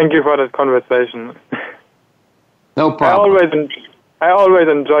 Thank you for that conversation. No problem. I always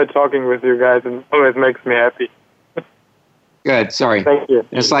enjoy talking with you guys, and it always makes me happy. Good. Sorry. Thank you.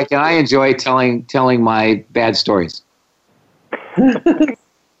 It's like, and I enjoy telling my bad stories.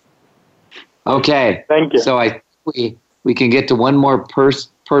 Okay. Thank you. So I think we can get to one more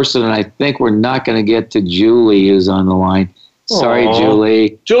person, and I think we're not going to get to Julie, who's on the line. Sorry, Aww.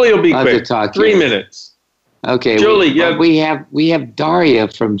 Julie. Julie will be Love quick. to talk to 3 you. minutes. Okay, Julie, we have Daria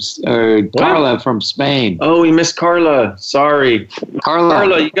from Carla from Spain. Oh, we missed Carla. Sorry.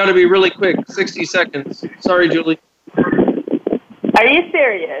 Carla, you got to be really quick. 60 seconds. Sorry, Julie. Are you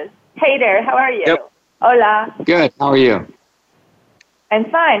serious? Hey there, how are you? Yep. Hola. Good. How are you? I'm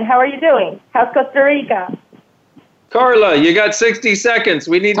fine. How are you doing? How's Costa Rica? Carla, you got 60 seconds.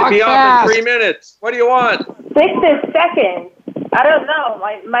 We need Talk to be fast. off in 3 minutes. What do you want? 60 seconds. I don't know.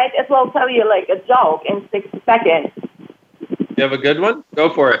 I might as well tell you like a joke in 60 seconds. You have a good one?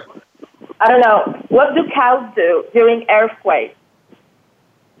 Go for it. I don't know. What do cows do during earthquakes?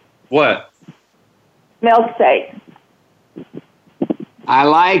 What? Milkshake. I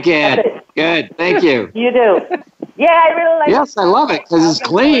like it. Good. Thank you. You do. Yeah, I really like it. Yes, I love it because it's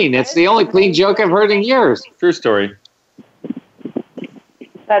clean. It's the only clean joke I've heard in years. True story.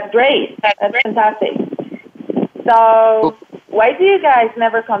 That's great. That's fantastic. So, why do you guys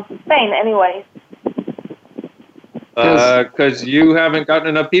never come to Spain anyways? Because you haven't gotten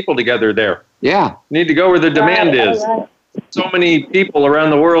enough people together there. Yeah. You need to go where the demand is. Right. So many people around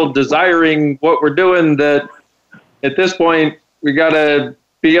the world desiring what we're doing that at this point we got to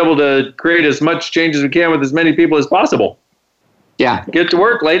be able to create as much change as we can with as many people as possible. Yeah. Get to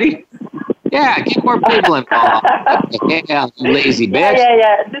work, lady. Yeah, get more people involved. Yeah, you lazy bitch.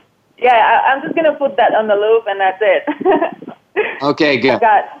 I'm just going to put that on the loop and that's it. Okay, good.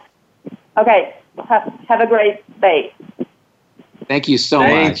 Okay, have a great day. Thank you so much.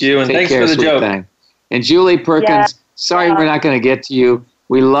 Thank you, and Take thanks care, for the sweet joke. thing. And Julie Perkins, Yeah. sorry we're not going to get to you.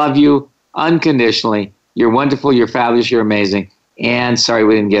 We love you unconditionally. You're wonderful, you're fabulous, you're amazing. And sorry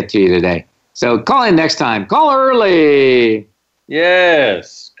we didn't get to you today. So call in next time. Call early.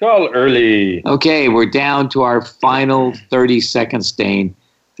 Yes, call early. Okay, we're down to our final 30 seconds, Dane.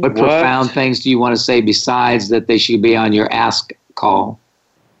 What profound things do you want to say besides that they should be on your ask call?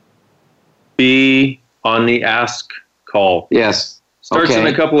 Be on the ask call. Yes. Starts in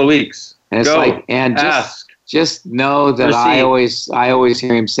a couple of weeks. And it's Go. like, and ask. just know that I always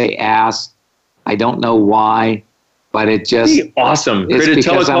hear him say ask. I don't know why, but it just Be awesome. It's Create a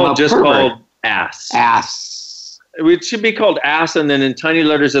because I'm telecall a just pervert. called ass. Ass. It should be called ass, and then in tiny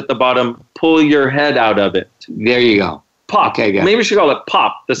letters at the bottom, pull your head out of it. There you go. Pop. Okay, good. Maybe we should call it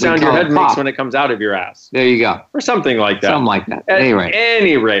pop. The sound your call head it makes pop. when it comes out of your ass. There you go. Or something like that. Something like that. At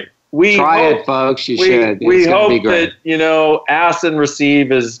Any rate. We Try hope, it, folks. You we, should. We It's gonna hope be great. that, ass and receive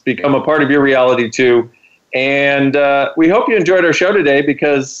has become a part of your reality too. And we hope you enjoyed our show today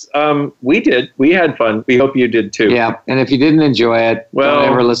because we did. We had fun. We hope you did too. Yeah, and if you didn't enjoy it, don't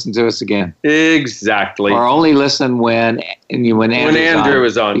ever listen to us again. Exactly. Or only listen when Andrew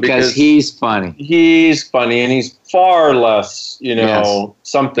is on. Because he's funny. He's funny, and he's far less,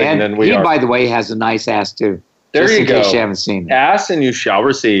 something and than we are. He, by the way, has a nice ass too. There Just you in go. case you haven't seen it. Ask and you shall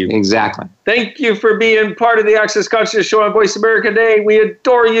receive. Exactly. Thank you for being part of the Access Consciousness Show on Voice America Today. We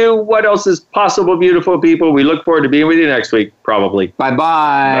adore you. What else is possible, beautiful people? We look forward to being with you next week, probably.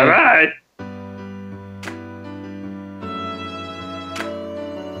 Bye-bye. Bye-bye.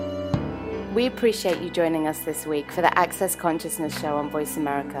 We appreciate you joining us this week for the Access Consciousness Show on Voice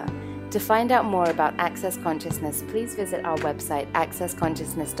America. To find out more about Access Consciousness, please visit our website,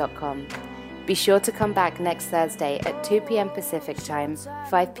 accessconsciousness.com. Be sure to come back next Thursday at 2 p.m. Pacific Time,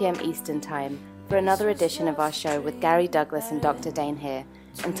 5 p.m. Eastern Time, for another edition of our show with Gary Douglas and Dr. Dane here.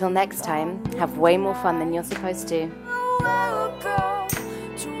 Until next time, have way more fun than you're supposed to.